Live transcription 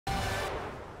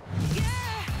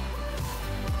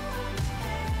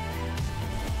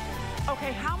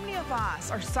Okay, how many of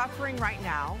us are suffering right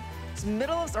now? It's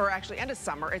middle of, or actually end of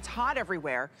summer, it's hot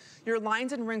everywhere. Your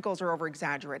lines and wrinkles are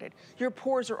over-exaggerated. Your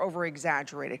pores are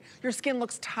over-exaggerated. Your skin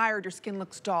looks tired, your skin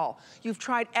looks dull. You've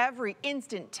tried every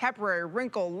instant, temporary,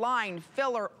 wrinkle, line,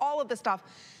 filler, all of the stuff.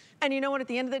 And you know what, at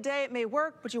the end of the day, it may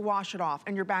work, but you wash it off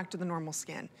and you're back to the normal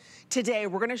skin. Today,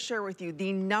 we're gonna share with you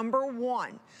the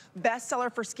 #1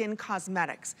 bestseller for skin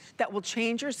cosmetics that will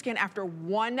change your skin after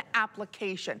one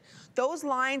application. Those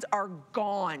lines are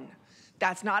gone.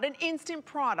 That's not an instant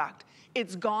product.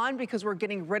 It's gone because we're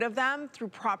getting rid of them through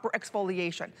proper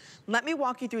exfoliation. Let me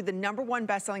walk you through the #1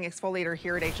 best-selling exfoliator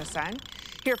here at HSN,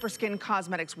 here for Skin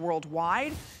Cosmetics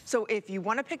worldwide. So if you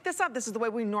wanna pick this up, this is the way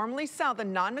we normally sell the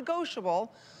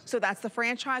non-negotiable. So that's the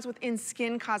franchise within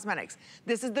Skin Cosmetics.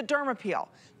 This is the Dermappeal.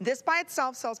 This by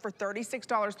itself sells for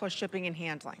 $36 plus shipping and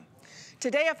handling.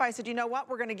 Today, if I said, you know what,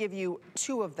 we're gonna give you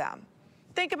 2 of them.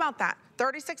 Think about that.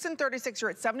 36 and 36,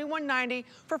 you're at $71.90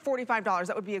 for $45.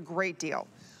 That would be a great deal.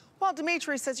 Well,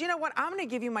 Dimitri says, you know what, I'm gonna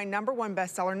give you my #1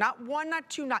 bestseller, not 1, not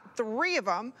 2, not 3 of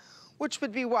them, which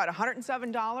would be what,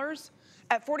 $107?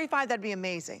 At $45, that'd be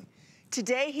amazing.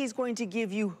 Today, he's going to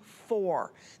give you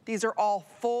 4. These are all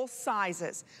full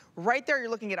sizes. Right there, you're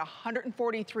looking at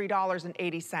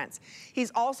 $143.80.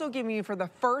 He's also giving you, for the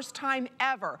first time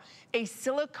ever, a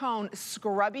silicone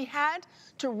scrubby head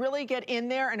to really get in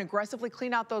there and aggressively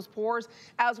clean out those pores,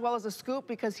 as well as a scoop,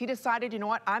 because he decided, you know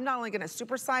what, I'm not only gonna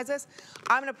supersize this,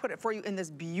 I'm gonna put it for you in this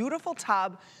beautiful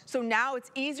tub. So now it's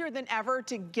easier than ever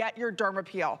to get your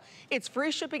Dermappeal. It's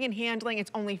free shipping and handling.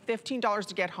 It's only $15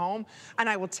 to get home. And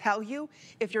I will tell you,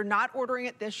 if you're not ordering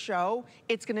it this show,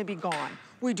 it's gonna be gone.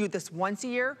 We do this once a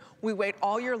year. We wait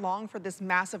all year long for this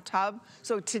massive tub.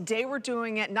 So today we're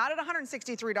doing it not at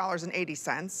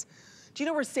 $163.80. Do you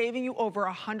know we're saving you over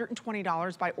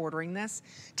 $120 by ordering this?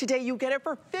 Today you get it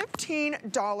for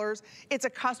 $15. It's a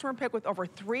customer pick with over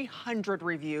 300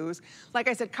 reviews. Like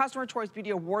I said, Customer Choice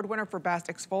Beauty Award winner for Best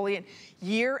Exfoliant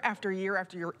year after year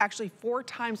after year. Actually 4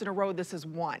 times in a row this is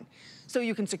won. So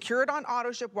you can secure it on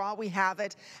auto ship while we have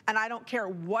it. And I don't care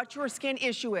what your skin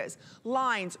issue is.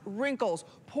 Lines, wrinkles,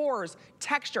 pores,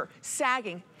 texture,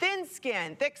 sagging, thin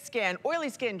skin, thick skin, oily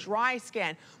skin, dry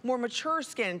skin, more mature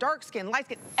skin, dark skin, light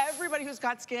skin. Everybody who's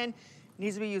got skin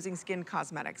needs to be using Skin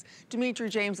Cosmetics. Dimitri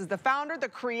James is the founder, the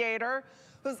creator,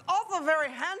 who's also very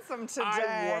handsome today.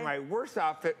 I wore my worst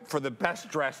outfit for the best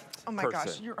dressed person. Oh my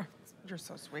gosh, you're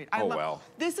so sweet. Well.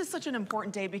 This is such an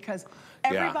important day because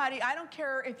everybody, I don't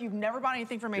care if you've never bought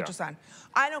anything from HSN.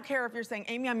 I don't care if you're saying,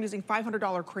 Amy, I'm using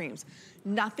 $500 creams.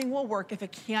 Nothing will work if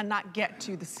it cannot get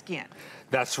to the skin.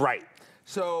 That's right.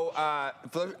 So I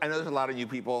know there's a lot of new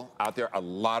people out there, a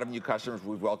lot of new customers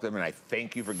we've welcomed, and I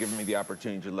thank you for giving me the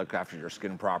opportunity to look after your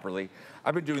skin properly.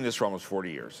 I've been doing this for almost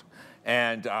 40 years.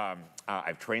 And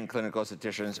I've trained clinical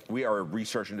estheticians. We are a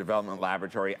research and development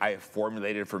laboratory. I have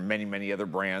formulated for many, many other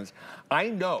brands. I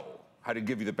know how to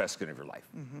give you the best skin of your life.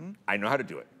 I know how to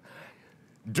do it.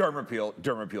 Dermappeal,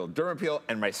 Dermappeal, Dermappeal,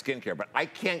 and my skincare. But I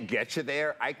can't get you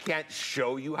there. I can't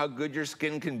show you how good your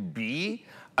skin can be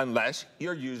unless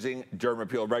you're using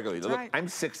Dermappeal regularly. Look, I'm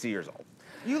 60 years old.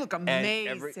 You look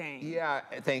amazing. Yeah,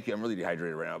 thank you. I'm really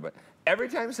dehydrated right now. But every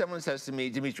time someone says to me,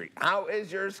 Dimitri, how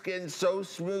is your skin so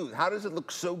smooth? How does it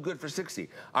look so good for 60?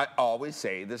 I always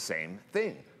say the same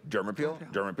thing.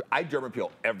 Dermappeal, Dermappeal. I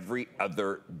Dermappeal every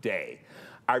other day.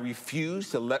 I refuse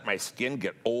to let my skin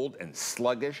get old and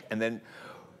sluggish. And then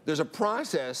there's a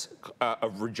process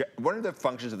of, one of the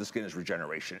functions of the skin is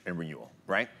regeneration and renewal,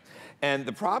 right? And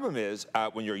the problem is,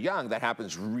 when you're young, that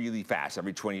happens really fast,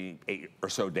 every 28 or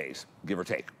so days, give or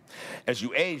take. As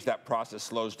you age, that process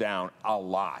slows down a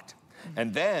lot.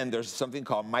 And then there's something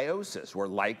called meiosis, where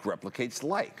like replicates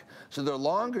like. So the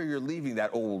longer you're leaving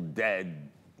that old, dead,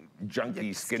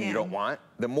 junky skin you don't want,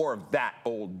 the more of that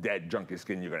old, dead, junky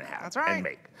skin you're gonna have and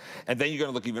make. And then you're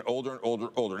gonna look even older and older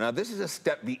and older. Now, this is a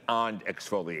step beyond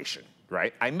exfoliation.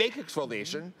 Right? I make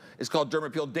exfoliation. It's called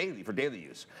Dermappeal Daily for daily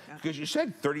use. Because you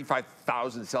shed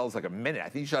 35,000 cells like a minute. I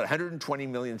think you shed 120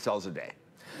 million cells a day.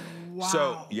 Wow.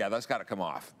 So, yeah, that's got to come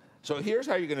off. So here's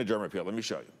how you're going to Dermappeal. Let me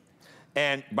show you.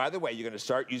 And by the way, you're going to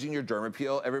start using your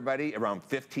Dermappeal, everybody, around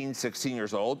 15, 16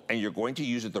 years old, and you're going to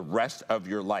use it the rest of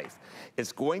your life.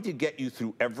 It's going to get you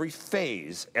through every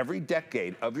phase, every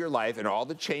decade of your life, and all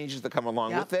the changes that come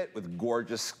along with it, with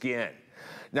gorgeous skin.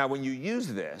 Now, when you use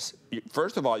this,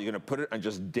 first of all, you're gonna put it on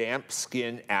just damp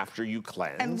skin after you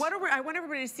cleanse. And what I want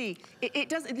everybody to see,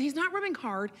 he's not rubbing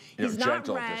hard, he's not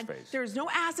red, there's no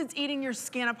acids eating your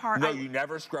skin apart. No, you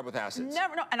never scrub with acids.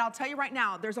 Never, no, and I'll tell you right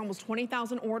now, there's almost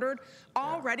 20,000 ordered,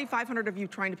 already 500 of you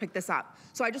trying to pick this up.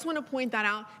 So I just wanna point that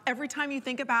out. Every time you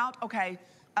think about, okay,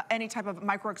 any type of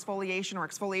micro exfoliation or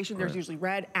exfoliation, there's usually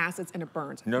red, acids, and it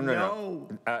burns. No.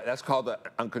 That's called an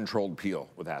uncontrolled peel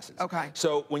with acids. Okay.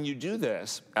 So when you do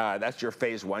this, that's your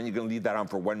phase one. You're gonna leave that on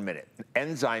for 1 minute.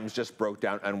 Enzymes just broke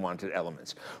down unwanted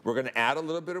elements. We're gonna add a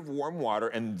little bit of warm water,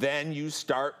 and then you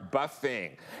start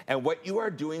buffing. And what you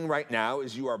are doing right now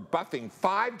is you are buffing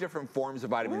 5 different forms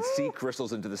of vitamin C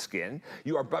crystals into the skin.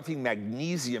 You are buffing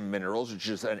magnesium minerals, which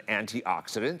is an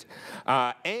antioxidant,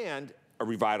 and a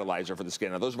revitalizer for the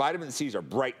skin. Now, those vitamin C's are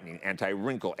brightening,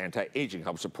 anti-wrinkle, anti-aging,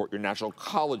 help support your natural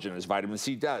collagen, as vitamin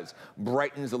C does.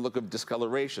 Brightens the look of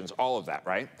discolorations, all of that,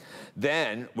 right?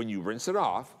 Then, when you rinse it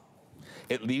off,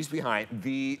 it leaves behind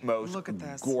the most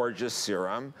gorgeous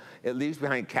serum. It leaves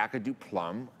behind Kakadu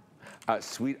plum,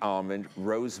 sweet almond,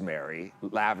 rosemary,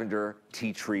 lavender,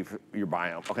 tea tree for your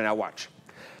biome. Okay, now watch.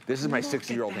 This is my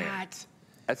 60-year-old hand.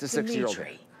 That's a 60-year-old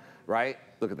hand, right?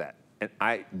 Look at that. And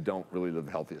I don't really live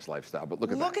the healthiest lifestyle, but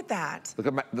look at that. Look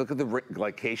at that. Look at the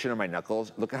glycation of my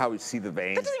knuckles. Look at how we see the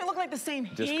veins. That doesn't even look like the same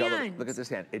hand. Look at this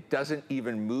hand. It doesn't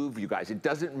even move, you guys. It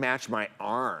doesn't match my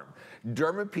arm.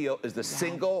 Dermappeal is the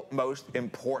single most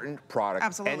important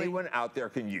product anyone out there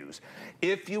can use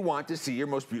if you want to see your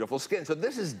most beautiful skin. So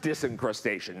this is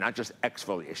disincrustation, not just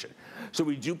exfoliation. So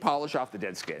we do polish off the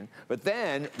dead skin, but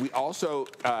then we also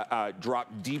drop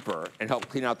deeper and help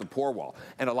clean out the pore wall.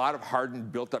 And a lot of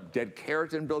hardened, built-up dead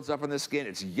keratin builds up on the skin.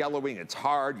 It's yellowing, it's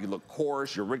hard, you look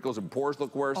coarse, your wrinkles and pores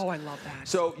look worse. Oh, I love that.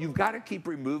 So you've got to keep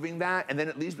removing that, and then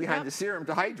it leaves behind the serum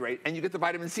to hydrate, and you get the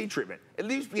vitamin C treatment. It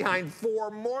leaves behind 4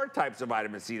 more types of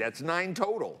vitamin C. That's 9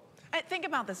 total. And think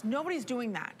about this. Nobody's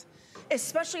doing that,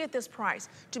 especially at this price.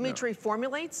 Dimitri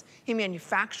formulates, he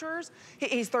manufactures,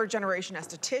 he's 3rd-generation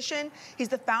esthetician, he's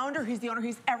the founder, he's the owner,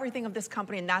 he's everything of this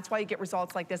company, and that's why you get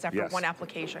results like this after 1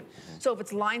 application. So if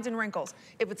it's lines and wrinkles,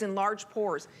 if it's enlarged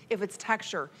pores, if it's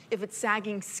texture, if it's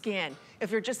sagging skin, if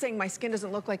you're just saying my skin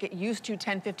doesn't look like it used to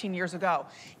 10, 15 years ago,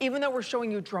 even though we're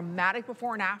showing you dramatic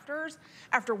before and afters,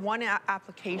 after 1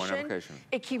 application,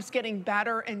 it keeps getting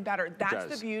better and better.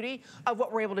 That's the beauty of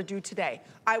what we're able to do today.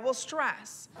 I will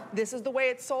stress, this is the way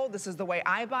it's sold, this is the way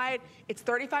I buy it. It's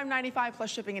 $35.95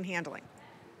 plus shipping and handling.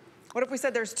 What if we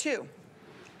said there's 2?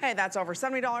 Hey, that's over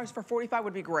 $70 for $45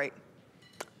 would be great.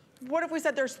 What if we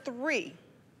said there's 3?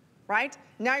 Right?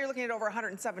 Now you're looking at over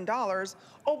 $107.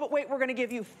 Oh, but wait, we're gonna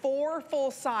give you 4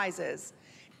 full sizes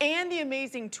and the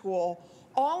amazing tool,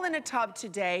 all in a tub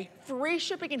today, free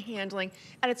shipping and handling,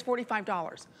 and it's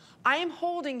 $45. I am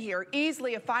holding here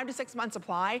easily a 5 to 6 month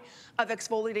supply of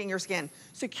exfoliating your skin.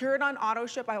 Secure it on auto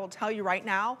ship, I will tell you right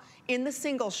now, in the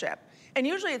single ship. And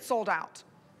usually it's sold out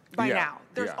by now.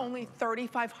 There's only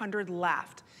 3,500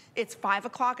 left. It's 5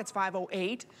 o'clock, it's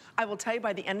 5:08. I will tell you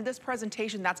by the end of this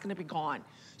presentation, that's gonna be gone.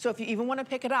 So if you even wanna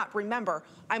pick it up, remember,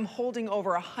 I'm holding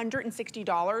over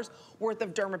 $160 worth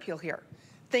of Dermappeal here.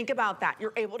 Think about that.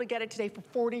 You're able to get it today for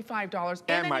 $45.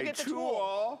 And then you get the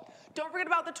tool. Don't forget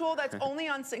about the tool. That's only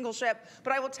on single ship.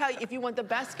 But I will tell you, if you want the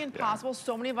best skin possible,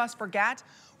 so many of us forget,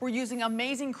 we're using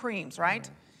amazing creams, right?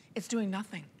 It's doing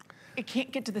nothing. It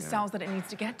can't get to the cells that it needs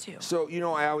to get to. So, you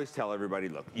know, I always tell everybody,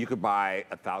 look, you could buy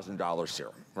a $1,000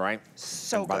 serum, right?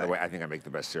 So By the way, I think I make the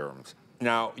best serums.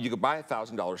 Now, you could buy a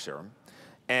 $1,000 serum,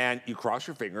 and you cross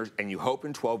your fingers, and you hope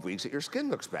in 12 weeks that your skin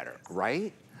looks better,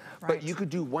 right? But you could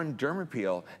do 1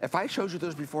 Dermappeal. If I showed you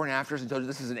those before and afters and told you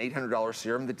this is an $800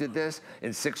 serum that did this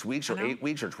in 6 weeks or 8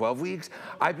 weeks or 12 weeks,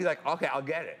 I'd be like, okay, I'll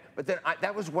get it. But then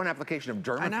that was 1 application of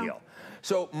Dermappeal.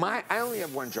 So I only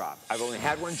have 1 job. I've only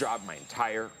had 1 job my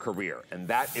entire career, and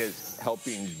that is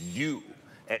helping you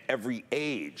at every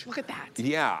age. Look at that.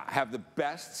 Yeah, have the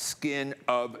best skin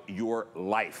of your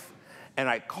life. And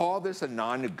I call this a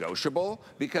non-negotiable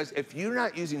because if you're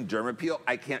not using Dermappeal,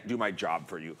 I can't do my job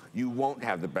for you. You won't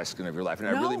have the best skin of your life, and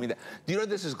I really mean that. Do you know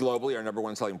this is globally our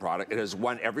 #1 selling product? It has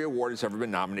won every award it's ever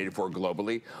been nominated for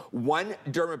globally. 1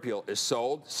 Dermappeal is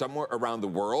sold somewhere around the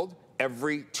world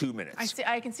every 2 minutes.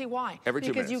 I can see why. Every 2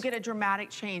 minutes. Because you get a dramatic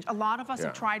change. A lot of us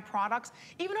have tried products,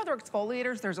 even other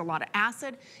exfoliators, there's a lot of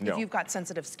acid. If you've got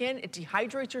sensitive skin, it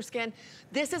dehydrates your skin.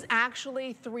 This is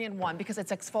actually 3-in-1 because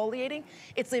it's exfoliating,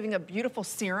 it's leaving a beautiful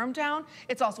serum down,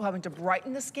 it's also helping to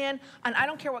brighten the skin, and I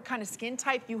don't care what kind of skin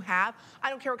type you have, I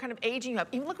don't care what kind of aging you have,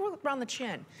 even look around the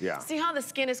chin. See how the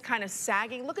skin is kind of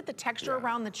sagging? Look at the texture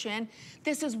around the chin.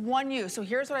 This is 1 use, so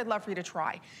here's what I'd love for you to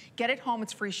try. Get it home,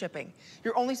 it's free shipping.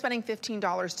 You're only spending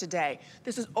 $15 today.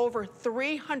 This is over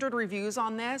 300 reviews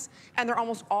on this, and they're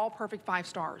almost all perfect 5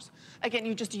 stars. Again,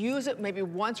 you just use it maybe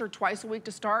once or twice a week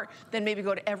to start, then maybe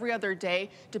go to every other day,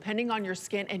 depending on your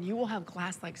skin, and you will have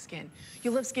glass-like skin.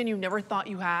 You'll have skin you never thought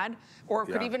you had, or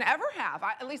could even ever have.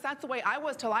 At least that's the way I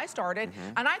was till I started,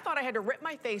 and I thought I had to rip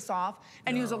my face off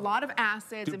and use a lot of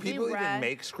acids and be red. Do people even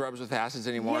make scrubs with acids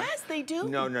anymore? Yes, they do.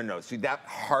 No, no, no. See, that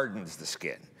hardens the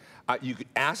skin.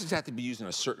 Acids have to be used in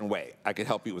a certain way. I could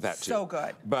help you with that too. So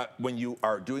good. But when you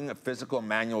are doing a physical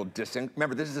manual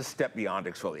remember, this is a step beyond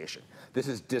exfoliation. This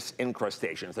is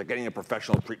disincrustation. It's like getting a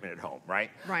professional treatment at home, right?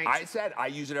 Right. I said I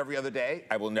use it every other day.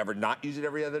 I will never not use it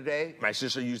every other day. My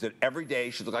sister used it every day.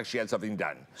 She looked like she had something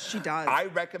done. She does. I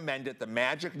recommend it. The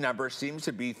magic number seems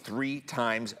to be 3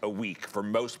 times a week for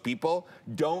most people.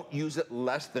 Don't use it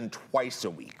less than twice a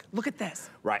week. Look at this.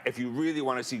 Right. If you really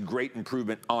want to see great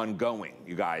improvement ongoing,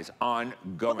 you guys, ongoing.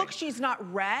 But look, she's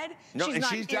not red. No,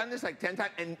 she's done this like 10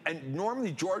 times, and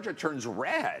normally Georgia turns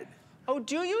red. Oh,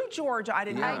 do you, Georgia? I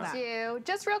didn't know that. I do.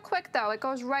 Just real quick, though, it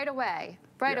goes right away.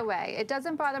 Right away. It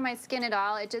doesn't bother my skin at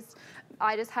all.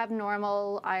 I just have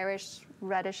normal Irish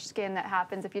reddish skin that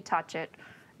happens if you touch it.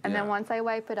 And then once I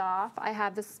wipe it off, I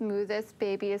have the smoothest,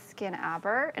 babyest skin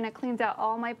ever, and it cleans out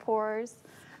all my pores.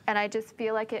 And I just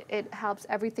feel like it helps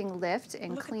everything lift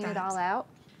and clean it all out.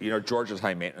 You know, Georgia's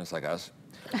high maintenance like us.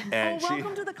 And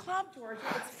welcome to the club, Georgia.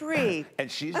 It's free.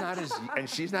 And she's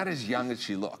not as young as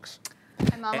she looks.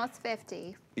 I'm almost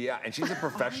 50. Yeah, and she's a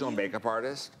professional makeup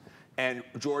artist. And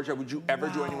Georgia, would you ever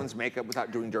do anyone's makeup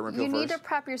without doing Dermappeal first? You need to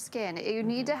prep your skin. You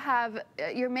need to have,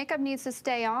 your makeup needs to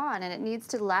stay on and it needs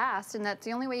to last. And that's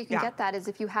the only way you can get that is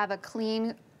if you have a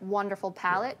clean, wonderful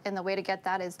palette, and the way to get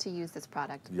that is to use this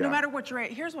product. No matter what your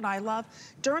age. Here's what I love.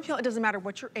 Dermappeal, it doesn't matter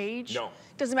what your age. No.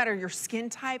 It doesn't matter your skin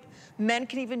type. Men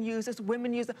can even use this.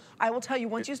 Women use it. I will tell you,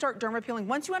 once you start dermapeeling,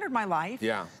 once you entered my life,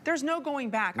 there's no going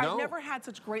back. I've never had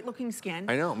such great looking skin.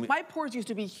 I know. My pores used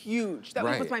to be huge. That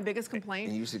was my biggest complaint.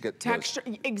 And you used to get texture.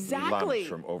 Lumps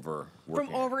from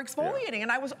overworking.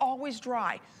 And I was always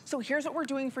dry. So here's what we're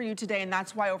doing for you today, and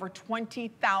that's why over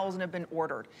 20,000 have been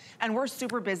ordered. And we're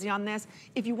super busy on this.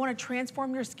 If you want to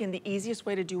transform your skin, the easiest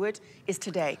way to do it is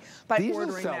today by ordering this.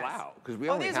 These will sell out because we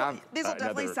only have these will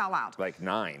definitely sell out. Like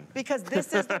 9. Because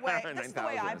this is the way. This is the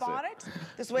way I bought it.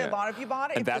 This is the way a lot of you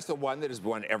bought it. And that's the one that has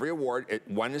won every award.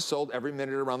 One is sold every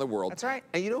minute around the world. That's right.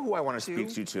 And you know who I want to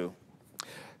speak to too?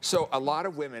 So a lot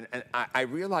of women, and I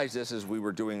realized this as we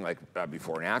were doing like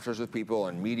before and afters with people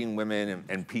and meeting women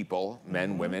and people,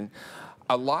 men, women.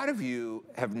 A lot of you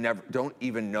don't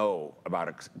even know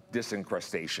about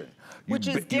disincrustation. Which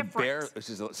is different. This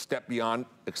is a step beyond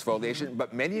exfoliation,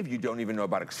 but many of you don't even know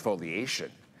about exfoliation.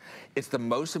 It's the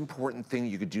most important thing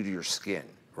you could do to your skin,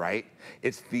 right?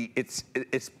 It's the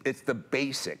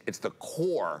basic, it's the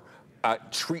core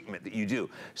treatment that you do.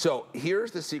 So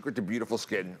here's the secret to beautiful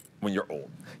skin when you're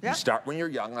old. You start when you're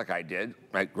young, like I did.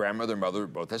 My grandmother and mother were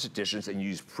both estheticians, and you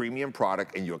use premium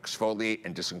product and you exfoliate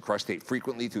and disincrustate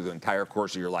frequently through the entire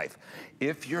course of your life.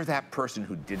 If you're that person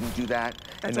who didn't do that,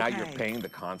 and now you're paying the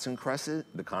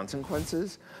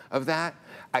consequences of that,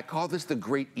 I call this the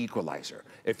great equalizer.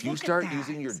 If you start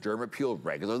using your Dermappeal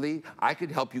regularly, I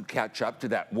could help you catch up to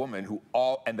that woman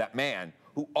and that man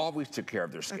who always took care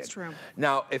of their skin. That's true.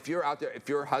 Now, if you're out there, if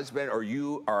your husband or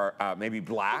you are maybe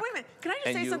black. Oh, wait a minute, can I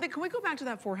just say something? Can we go back to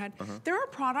that forehead? There are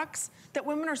products that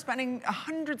women are spending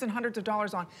hundreds and hundreds of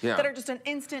dollars on that are just an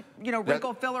instant,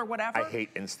 wrinkle filler, whatever. I hate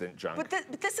instant junk.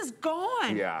 But this is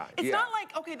gone. It's not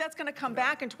like, okay, that's gonna come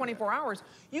back in 24 hours.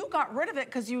 You got rid of it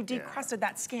because you decrusted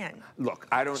that skin. Look,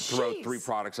 I don't throw 3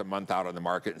 products a month out on the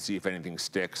market and see if anything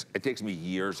sticks. It takes me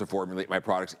years to formulate my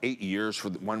products, 8 years for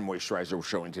the one moisturizer we're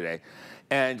showing today.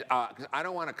 And I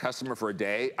don't want a customer for a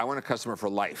day, I want a customer for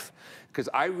life. Because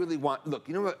I really want, look,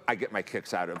 you know what I get my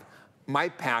kicks out of? My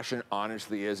passion,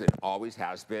 honestly, is and always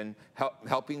has been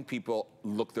helping people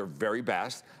look their very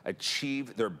best,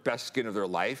 achieve their best skin of their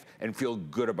life, and feel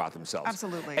good about themselves.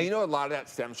 Absolutely. And you know, a lot of that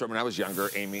stems from when I was younger,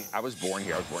 Amy. I was born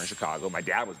here. I was born in Chicago. My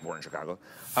dad was born in Chicago.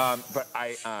 But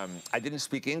I didn't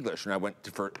speak English when I went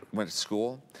to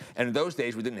school. And in those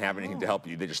days, we didn't have anything to help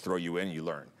you. They just throw you in and you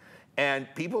learn. And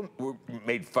people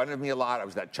made fun of me a lot. I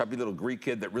was that chubby little Greek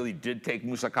kid that really did take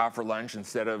moussaka for lunch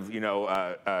instead of,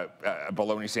 a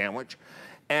bologna sandwich.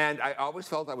 And I always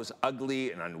felt I was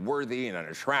ugly and unworthy and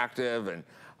unattractive. And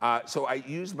so I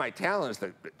used my talents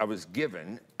that I was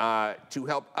given to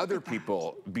help other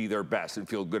people be their best and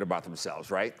feel good about themselves,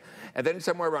 right? And then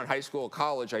somewhere around high school,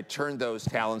 college, I turned those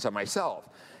talents on myself.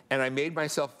 And I made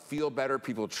myself feel better.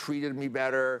 People treated me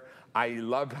better. I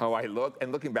loved how I looked.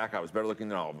 And looking back, I was better looking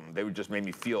than all of them. They would just make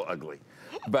me feel ugly.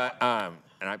 But, and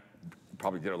I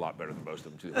probably did a lot better than most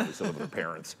of them too. They still live with their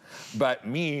parents, but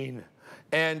mean.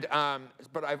 And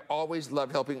but I've always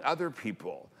loved helping other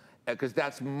people, because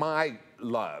that's my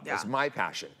love, that's my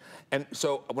passion. And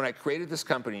so when I created this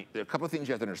company, there are a couple of things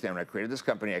you have to understand. When I created this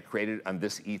company, I created it on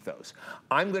this ethos.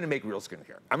 I'm gonna make real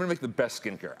skincare. I'm gonna make the best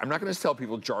skincare. I'm not gonna sell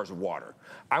people jars of water.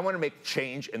 I wanna make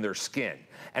change in their skin.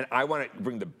 And I wanna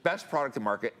bring the best product to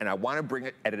market, and I wanna bring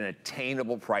it at an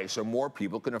attainable price so more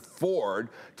people can afford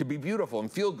to be beautiful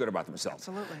and feel good about themselves.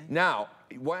 Absolutely. Now,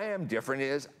 why I'm different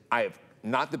is I have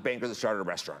not the banker that started a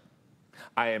restaurant.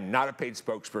 I am not a paid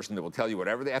spokesperson that will tell you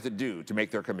whatever they have to do to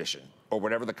make their commission, or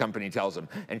whatever the company tells them.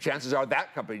 And chances are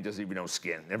that company doesn't even know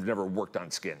skin. They've never worked on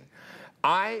skin.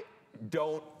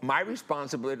 My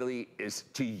responsibility is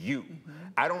to you.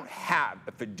 I don't have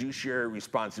a fiduciary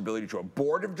responsibility to a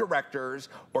board of directors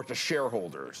or to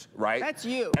shareholders, right? That's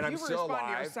you. And I'm still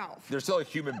alive. Yourself. There's still a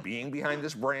human being behind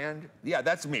this brand. Yeah,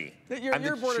 that's me.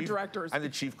 Your board of directors. I'm the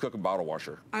chief cook and bottle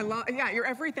washer. You're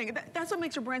everything. That's what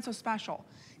makes your brand so special.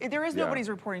 There is nobody's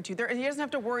reporting to you. He doesn't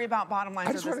have to worry about bottom line.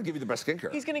 I just want to give you the best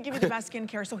skincare. He's going to give you the best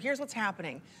skincare. So here's what's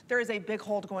happening. There is a big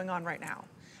hold going on right now.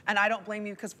 And I don't blame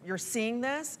you, because you're seeing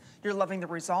this, you're loving the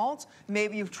results.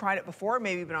 Maybe you've tried it before,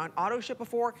 maybe you've been on auto ship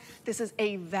before. This is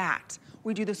a vat.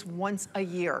 We do this once a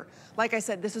year. Like I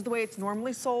said, this is the way it's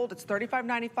normally sold. It's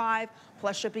 $35.95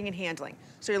 plus shipping and handling.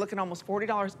 So you're looking at almost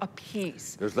 $40 a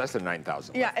piece. There's less than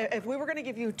 9,000. Yeah, if we were gonna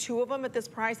give you 2 of them at this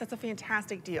price, that's a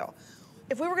fantastic deal.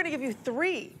 If we were gonna give you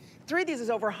 3 of these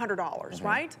is over $100,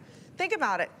 right? Think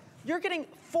about it. You're getting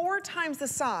 4 times the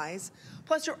size,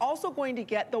 plus you're also going to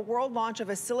get the world launch of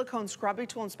a silicone scrubbing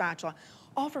tool and spatula,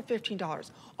 all for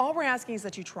 $15. All we're asking is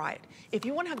that you try it. If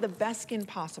you want to have the best skin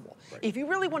possible, if you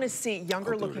really want to see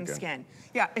younger looking skin,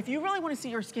 if you really want to see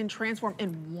your skin transform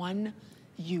in one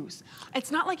use.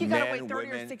 It's not like you gotta wait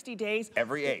 30 or 60 days.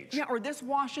 Every age. Yeah, or this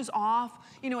washes off,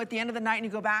 at the end of the night and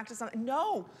you go back to something.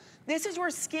 No, this is your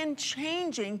skin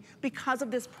changing because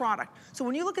of this product. So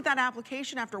when you look at that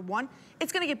application after 1,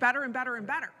 it's gonna get better and better and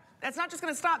better. That's not just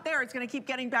gonna stop there, it's gonna keep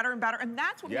getting better and better, and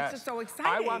that's what makes it so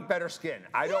exciting. I want better skin.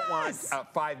 I don't want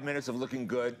 5 minutes of looking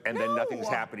good and then nothing's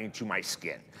happening to my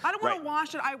skin. I don't wanna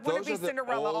wash it, I wanna be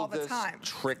Cinderella all the time. Those are the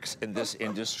tricks in this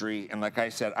industry, and like I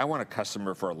said, I want a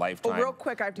customer for a lifetime. Oh, real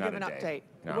quick, I have to give an update.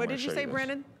 What did you say,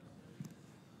 Brandon?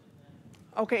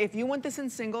 Okay, if you want this in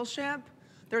single ship,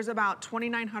 there's about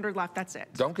 2,900 left, that's it.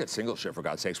 Don't get single ship, for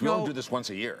God's sakes. We don't do this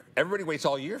once a year. Everybody waits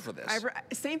all year for this.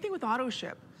 Same thing with auto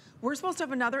ship. We're supposed to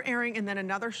have another airing and then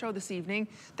another show this evening.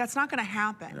 That's not gonna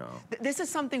happen. No. This is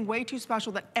something way too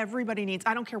special that everybody needs.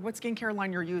 I don't care what skincare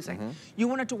line you're using. You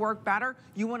want it to work better,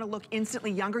 you wanna look instantly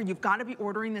younger, you've gotta be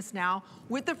ordering this now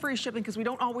with the free shipping, because we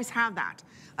don't always have that.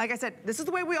 Like I said, this is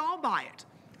the way we all buy it.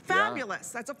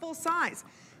 Fabulous, that's a full size.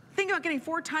 Think about getting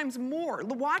 4 times more.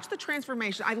 Watch the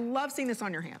transformation. I love seeing this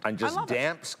on your hand. On just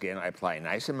damp skin, I apply a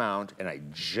nice amount and I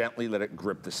gently let it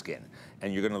grip the skin.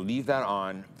 And you're gonna leave that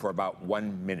on for about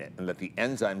 1 minute and let the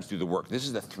enzymes do the work. This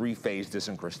is the 3-phase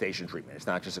disincrustation treatment. It's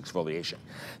not just exfoliation.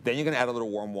 Then you're gonna add a little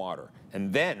warm water.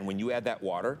 And then when you add that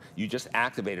water, you just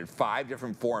activated 5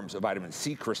 different forms of vitamin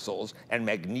C crystals and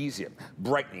magnesium,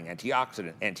 brightening,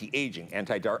 antioxidant, anti-aging,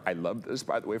 anti-dark. I love this,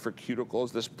 by the way, for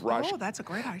cuticles, this brush. Oh, that's a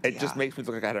great idea. It just makes me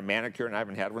look like I had a manicure, and I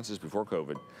haven't had one since before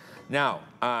COVID. Now,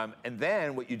 and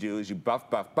then what you do is you buff.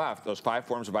 Those 5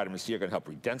 forms of vitamin C are gonna help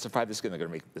redensify the skin. They're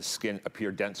gonna make the skin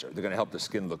appear denser. They're gonna help the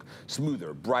skin look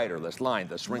smoother, brighter, less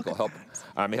lined, less wrinkle, help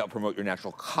promote your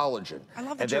natural collagen. I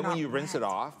love that. And then when you rinse it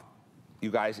off, you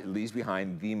guys, it leaves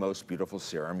behind the most beautiful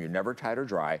serum. You're never tight or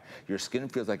dry. Your skin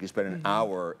feels like you spent an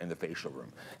hour in the facial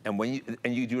room.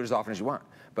 And you do it as often as you want.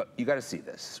 But you gotta see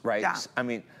this, right? Yeah. I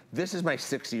mean, this is my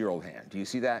 60-year-old hand. Do you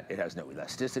see that? It has no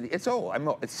elasticity. It's old,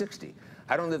 it's 60.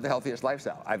 I don't live the healthiest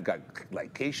lifestyle. I've got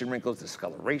glycation wrinkles,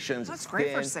 discolorations. That's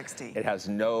great for 60. It has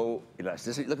no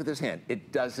elasticity. Look at this hand.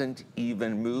 It doesn't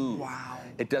even move. Wow.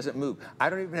 It doesn't move. I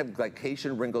don't even have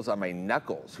glycation wrinkles on my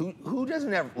knuckles. Who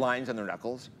doesn't have lines on their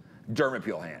knuckles?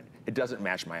 Dermappeal hand. It doesn't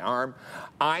match my arm.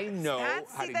 I know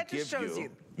how to give you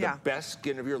the best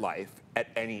skin of your life at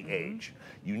any age.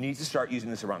 You need to start using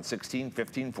this around 16,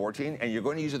 15, 14, and you're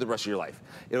going to use it the rest of your life.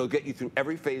 It'll get you through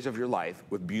every phase of your life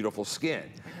with beautiful skin.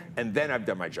 And then I've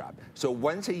done my job. So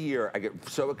once a year, I get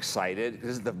so excited.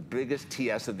 This is the biggest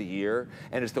TS of the year,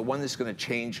 and it's the one that's going to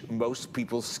change more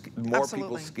people's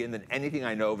skin than anything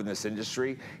I know of in this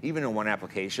industry, even in one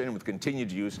application. With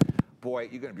continued use, boy,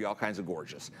 you're going to be all kinds of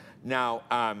gorgeous. Now,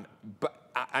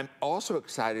 but I'm also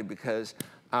excited because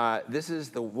this is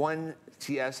the one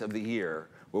TS of the year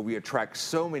where we attract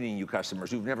so many new customers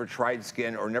who've never tried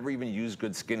skin or never even used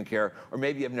good skincare, or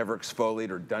maybe have never exfoliated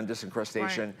or done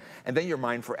disincrustation, and then you're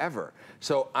mine forever.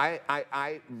 So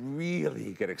I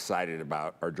really get excited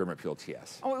about our Dermappeal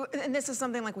TS. Oh, and this is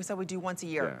something, like we said, we do once a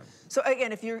year. Yeah. So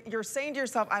again, if you're saying to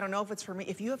yourself, I don't know if it's for me,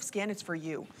 if you have skin, it's for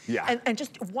you. Yeah. And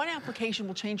just one application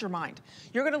will change your mind.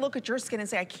 You're gonna look at your skin and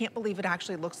say, I can't believe it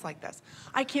actually looks like this.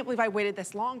 I can't believe I waited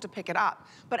this long to pick it up.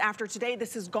 But after today,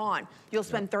 this is gone. You'll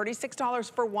spend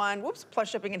 $36 for one, whoops, plus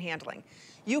shipping and handling.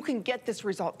 You can get this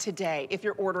result today if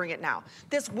you're ordering it now.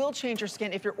 This will change your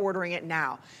skin if you're ordering it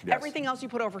now. Yes. Everything else you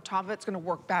put over top of it's gonna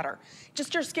work better.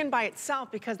 Just your skin by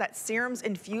itself, because that serum's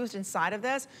infused inside of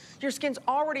this, your skin's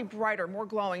already brighter, more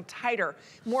glowing, tighter,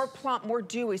 more plump, more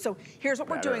dewy. So here's what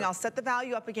we're doing. I'll set the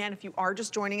value up again if you are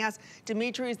just joining us.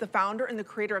 Dimitri is the founder and the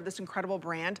creator of this incredible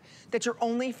brand that you're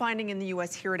only finding in the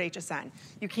US here at HSN.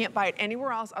 You can't buy it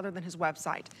anywhere else other than his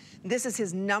website. This is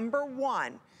his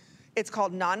 #1. It's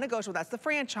called Non-Negotiable. That's the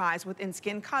franchise within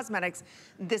Skin Cosmetics.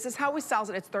 This is how we sell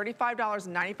it. It's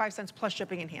 $35.95 plus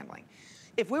shipping and handling.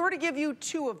 If we were to give you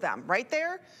 2 of them right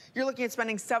there, you're looking at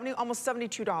spending almost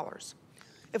 $72.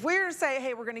 If we were to say,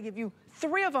 hey, we're gonna give you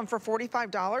 3 of them for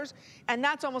 $45, and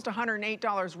that's almost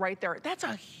 $108 right there. That's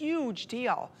a huge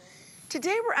deal.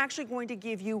 Today, we're actually going to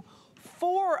give you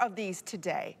 4 of these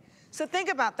today. So think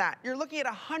about that. You're looking at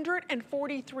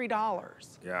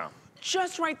 $143. Yeah.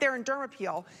 Just right there in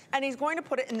Dermappeal, and he's going to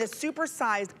put it in this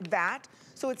super-sized vat,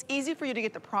 so it's easy for you to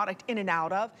get the product in and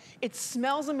out of. It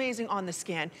smells amazing on the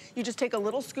skin. You just take a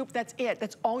little scoop, that's it.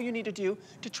 That's all you need to do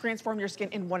to transform your skin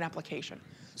in one application.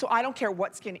 So I don't care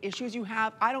what skin issues you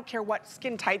have, I don't care what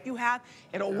skin type you have,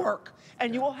 it'll work.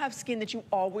 And you will have skin that you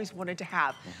always wanted to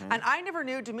have. And I never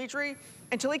knew Dimitri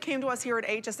until he came to us here at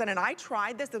HSN, and I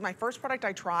tried this. This is my first product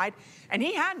I tried, and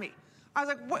he had me. I was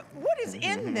like, what is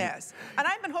in this? And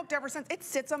I've been hooked ever since. It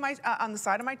sits on on the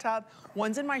side of my tub.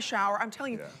 One's in my shower. I'm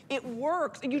telling you, it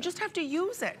works. And you just have to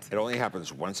use it. It only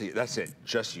happens once a year. That's it.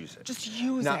 Just use it. Just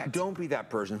use it. Now, don't be that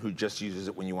person who just uses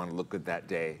it when you want to look good that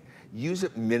day. Use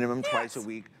it minimum twice a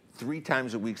week. 3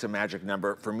 times a week's a magic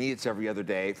number. For me, it's every other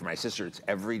day. For my sister, it's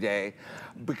every day.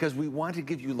 Because we want to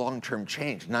give you long-term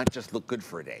change, not just look good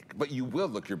for a day. But you will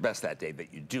look your best that day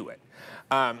that you do it.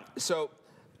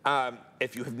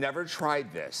 If you have never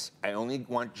tried this, I only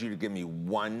want you to give me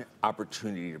one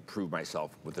opportunity to prove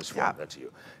myself with this formula to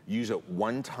you. Use it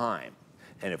one time.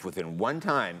 And if within one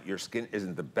time your skin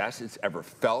isn't the best it's ever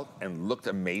felt and looked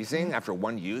amazing after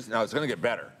one use, now it's gonna get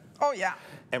better. Oh yeah.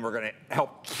 And we're gonna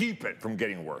help keep it from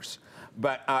getting worse.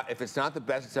 But if it's not the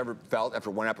best it's ever felt after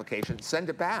one application, send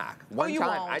it back. One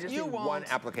time. I just need one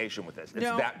application with this. It's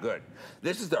that good.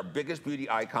 This is our biggest beauty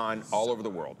icon all over the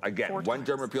world. Again, one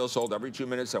Dermappeal sold every 2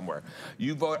 minutes somewhere.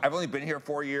 You vote. I've only been here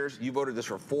 4 years. You voted this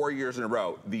for 4 years in a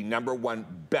row. The #1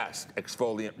 best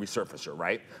exfoliant resurfacer,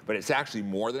 right? But it's actually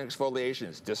more than exfoliation.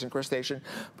 It's disincrustation.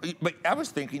 But I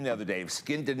was thinking the other day, if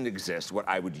skin didn't exist, what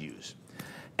I would use.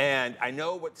 And I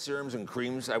know what serums and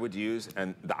creams I would use,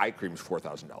 and the eye cream's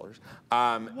 $4,000.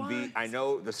 I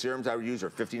know the serums I would use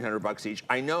are $1,500 each.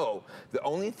 I know the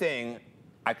only thing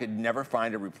I could never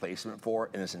find a replacement for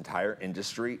in this entire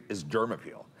industry is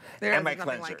Dermappeal. And my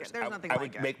cleansers. I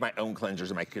would make my own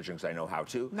cleansers in my kitchen because I know how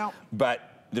to. No.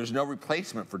 But there's no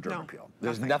replacement for Dermappeal.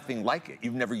 There's nothing like it.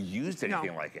 You've never used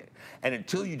anything like it. And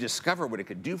until you discover what it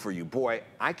could do for you, boy,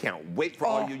 I can't wait for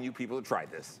all you new people to try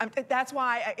this. That's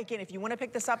why, again, if you want to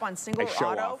pick this up on single or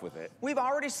auto, off with it. We've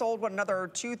already sold, another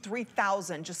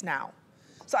 2,000-3,000 just now.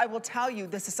 So I will tell you,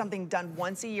 this is something done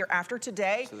once a year. After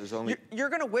today, so you're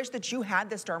going to wish that you had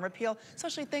this Dermappeal.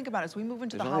 Especially think about it, as we move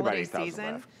into the holiday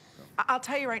season. I'll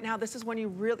tell you right now, this is when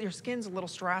your skin's a little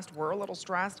stressed, we're a little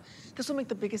stressed. This will make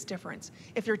the biggest difference.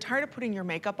 If you're tired of putting your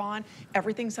makeup on,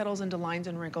 everything settles into lines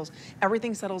and wrinkles,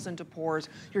 everything settles into pores.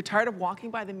 You're tired of walking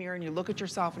by the mirror and you look at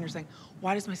yourself and you're saying,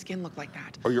 why does my skin look like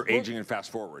that? Or you're aging and fast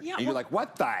forward. Yeah, and you're like,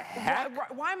 what the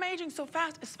heck? Why am I aging so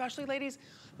fast? Especially ladies,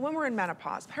 when we're in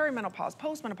menopause, perimenopause,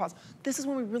 postmenopause, this is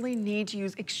when we really need to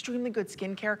use extremely good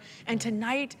skincare. And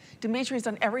tonight, Dimitri has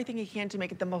done everything he can to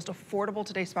make it the most affordable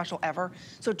Today Special ever.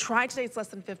 So try today, it's less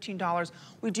than $15.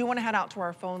 We do want to head out to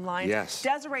our phone line. Yes.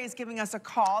 Desiree is giving us a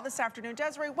call this afternoon.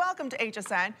 Desiree, welcome to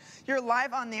HSN. You're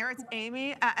live on there. It's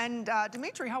Amy and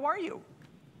Dimitri. How are you?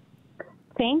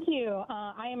 Thank you.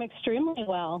 I am extremely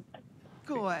well.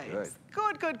 Good.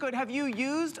 Good. Have you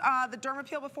used the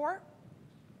Dermappeal before?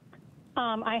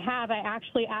 I have. I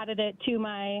actually added it to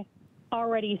my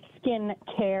already skin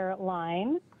care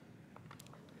line.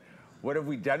 What have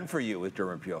we done for you with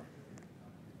Dermappeal?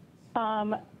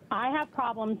 I have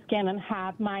problem skin and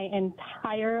have my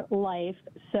entire life,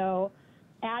 so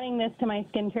adding this to my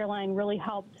skincare line really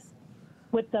helped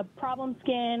with the problem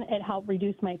skin, it helped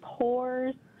reduce my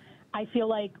pores. I feel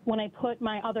like when I put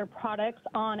my other products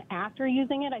on after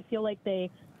using it, I feel like they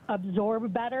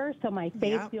absorb better, so my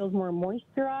face feels more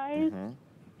moisturized.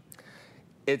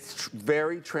 It's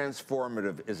very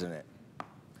transformative, isn't it?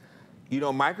 You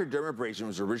know, microdermabrasion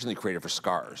was originally created for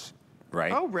scars,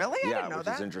 right? Oh, really? I didn't know which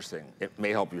that. is interesting. It may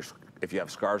help your, if you have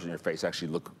scars on your face,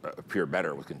 actually appear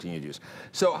better with continued use.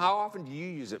 So how often do you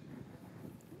use it,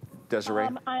 Desiree?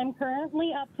 I'm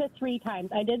currently up to 3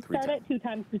 times. I did start it 2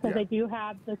 times because I do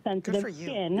have the sensitive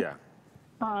skin.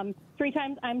 Yeah. 3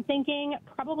 times. I'm thinking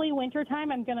probably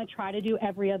wintertime. I'm going to try to do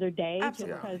every other day.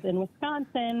 Absolutely. Just because in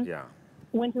Wisconsin,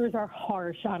 winters are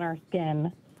harsh on our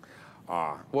skin.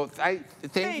 Well,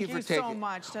 thank you for taking. so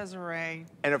much, Desiree.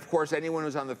 And of course, anyone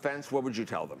who's on the fence, what would you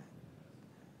tell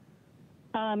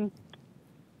them?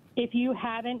 If you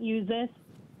haven't used this,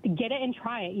 get it and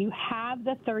try it. You have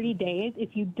the 30 days.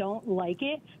 If you don't like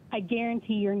it, I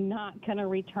guarantee you're not going to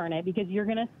return it because you're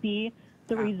going to see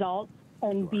the results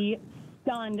and be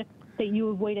stunned that you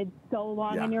have waited so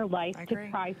long in your life to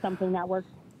try something that works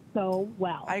so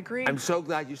well. I agree. I'm so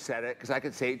glad you said it because I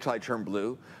could say it till I turn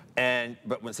blue.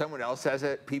 But when someone else says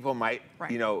it, people might,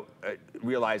 you know,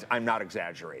 realize I'm not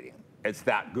exaggerating. It's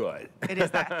that good. It is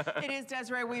that. It is,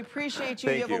 Desiree. We appreciate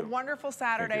you. You have a wonderful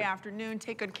Saturday afternoon.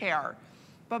 Take good care.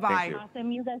 Bye-bye.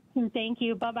 Awesome. You guys too. Thank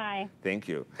you. Bye-bye. Thank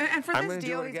you. And for this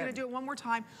deal, he's going to do it one more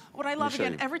time. What I love,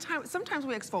 again, every time, sometimes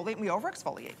we exfoliate and we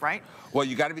over-exfoliate, right? Well,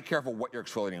 you got to be careful what you're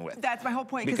exfoliating with. That's my whole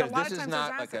point. Because a lot this of is times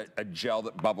not like a gel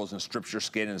that bubbles and strips your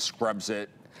skin and scrubs it.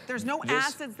 There's no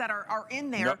acids that are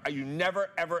in there. No, you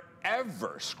never, ever,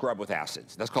 ever scrub with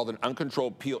acids. That's called an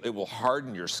uncontrolled peel. It will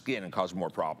harden your skin and cause more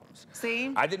problems.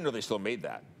 See? I didn't know they still made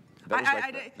that.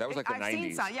 That was like the 90s. I've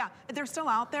seen some, they're still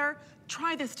out there.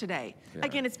 Try this today.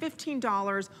 Again, it's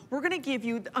 $15. We're gonna give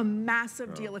you a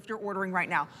massive deal if you're ordering right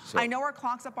now. So, I know our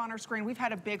clock's up on our screen. We've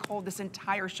had a big hold this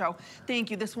entire show.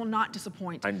 Thank you, this will not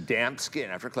disappoint. On damp skin,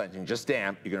 after cleansing, just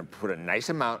damp, you're gonna put a nice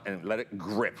amount and let it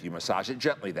grip. You massage it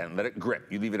gently then, let it grip.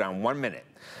 You leave it on 1 minute.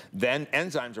 Then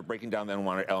enzymes are breaking down the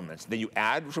unwanted elements. Then you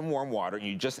add some warm water and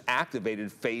you just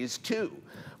activated phase 2,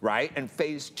 right? And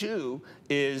phase 2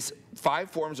 is 5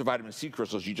 forms of vitamin C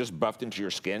crystals you just buffed into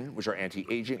your skin, which are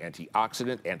anti-aging,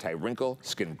 antioxidant, anti-wrinkle,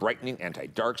 skin brightening,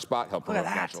 anti-dark spot, help promote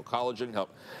natural collagen,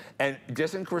 and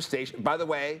disincrustation. By the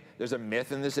way, there's a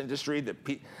myth in this industry that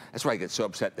that's why I get so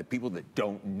upset that people that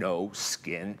don't know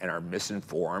skin and are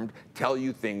misinformed tell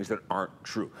you things that aren't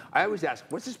true. I always ask,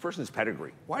 what's this person's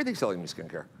pedigree? Why are they selling me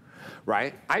skincare?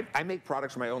 Right? I make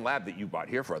products for my own lab that you bought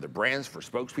here for other brands, for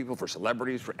spokespeople, for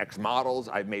celebrities, for ex-models.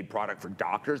 I've made product for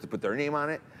doctors to put their name on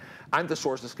it. I'm the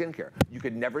source of skincare. You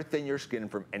could never thin your skin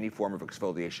from any form of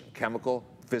exfoliation, chemical,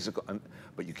 physical,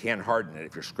 but you can harden it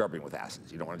if you're scrubbing with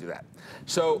acids. You don't want to do that.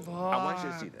 So I want you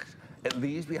to see this. It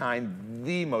leaves behind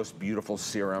the most beautiful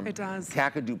serum. It does.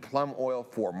 Kakadu plum oil,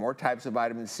 4 more types of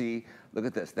vitamin C. Look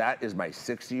at this. That is my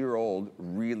 60-year-old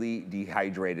really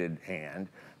dehydrated hand.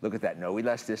 Look at that, no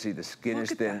elasticity, the skin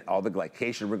is thin, all the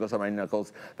glycation wrinkles on my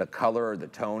knuckles, the color or the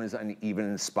tone is uneven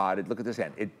and spotted. Look at this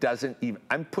hand, it doesn't even,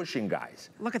 I'm pushing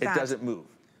guys. Look at that. It doesn't move.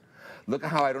 Look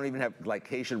at how I don't even have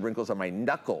glycation wrinkles on my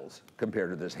knuckles compared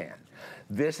to this hand.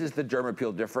 This is the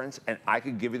Dermappeal difference, and I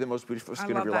could give you the most beautiful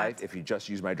skin of your life if you just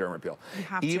use my Dermappeal.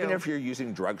 Even if you're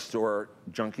using drugstore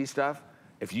junky stuff,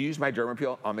 if you use my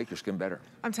Dermappeal, I'll make your skin better.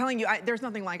 I'm telling you, there's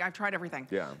nothing like, I've tried everything.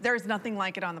 There's nothing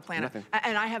like it on the planet.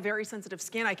 And I have very sensitive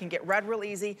skin. I can get red real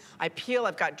easy. I peel,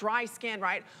 I've got dry skin,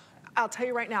 right? I'll tell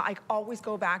you right now, I always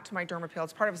go back to my Dermappeal.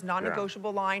 It's part of his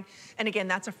non-negotiable line. And again,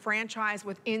 that's a franchise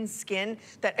within Skin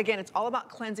that, again, it's all about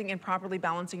cleansing and properly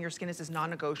balancing your skin as his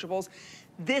non-negotiables.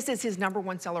 This is his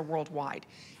 #1 seller worldwide.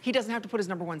 He doesn't have to put his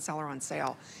 #1 seller on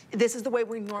sale. This is the way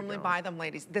we normally buy them,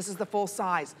 ladies. This is the full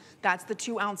size. That's the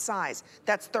 2-ounce size.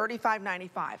 That's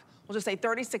 $35.95. We'll just say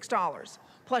 $36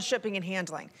 plus shipping and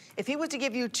handling. If he was to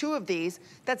give you 2 of these,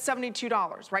 that's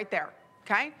 $72 right there,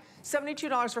 okay?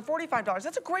 $72 for $45.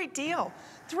 That's a great deal.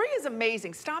 3 is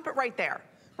amazing. Stop it right there,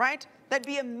 right? That'd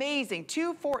be amazing.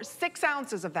 2, 4, 6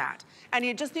 ounces of that. And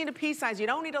you just need a pea size. You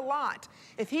don't need a lot.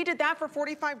 If he did that for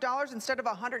 $45 instead of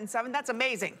 $107, that's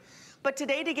amazing. But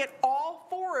today to get all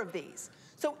 4 of these,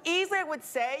 so easily I would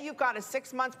say you've got a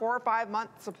 6-month, 4 or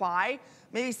 5-month supply,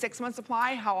 maybe 6-month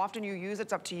supply, how often you use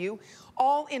it's up to you,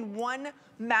 all in one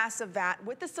massive vat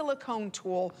with the silicone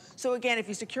tool. So again, if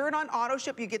you secure it on auto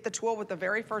ship, you get the tool with the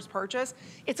very first purchase.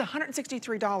 It's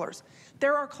 $163.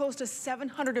 There are close to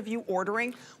 700 of you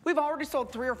ordering. We've already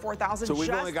sold 3,000 or 4,000. So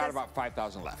we've only got about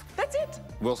 5,000 left. That's it.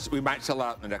 We might sell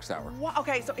out in the next hour.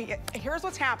 Okay, so here's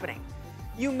what's happening.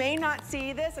 You may not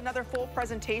see this, another full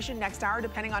presentation next hour,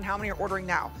 depending on how many are ordering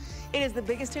now. It is the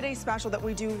biggest today special that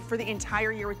we do for the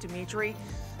entire year with Dimitri.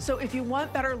 So if you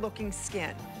want better looking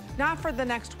skin, not for the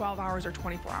next 12 hours or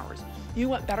 24 hours, you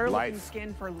want better looking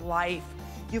skin for life,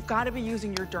 you've got to be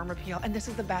using your Dermappeal, and this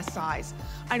is the best size.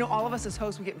 I know all of us as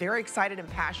hosts, we get very excited and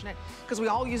passionate because we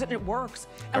all use it and it works,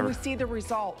 and we see the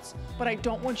results. But I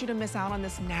don't want you to miss out on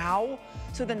this now,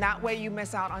 so then that way you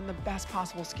miss out on the best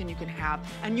possible skin you can have.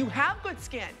 And you have good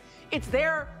skin. It's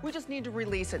there, we just need to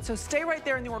release it. So stay right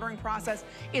there in the ordering process.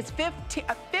 It's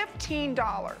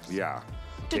 $15. Yeah.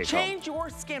 To change your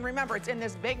skin. Remember, it's in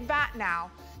this big vat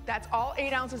now. That's all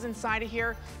 8 ounces inside of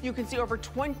here. You can see over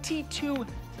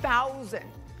 22,000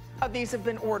 of these have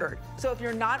been ordered. So if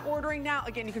you're not ordering now,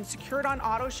 again, you can secure it on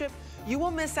auto ship. You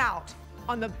will miss out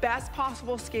on the best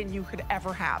possible skin you could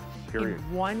ever have. Period.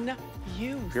 In one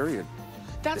use. Period.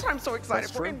 That's what I'm so excited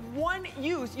That's for. true. In one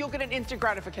use, you'll get an instant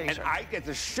gratification. And I get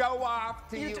to show off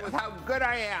to you with how good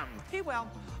I am. He will.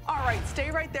 All right,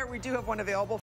 stay right there. We do have one available.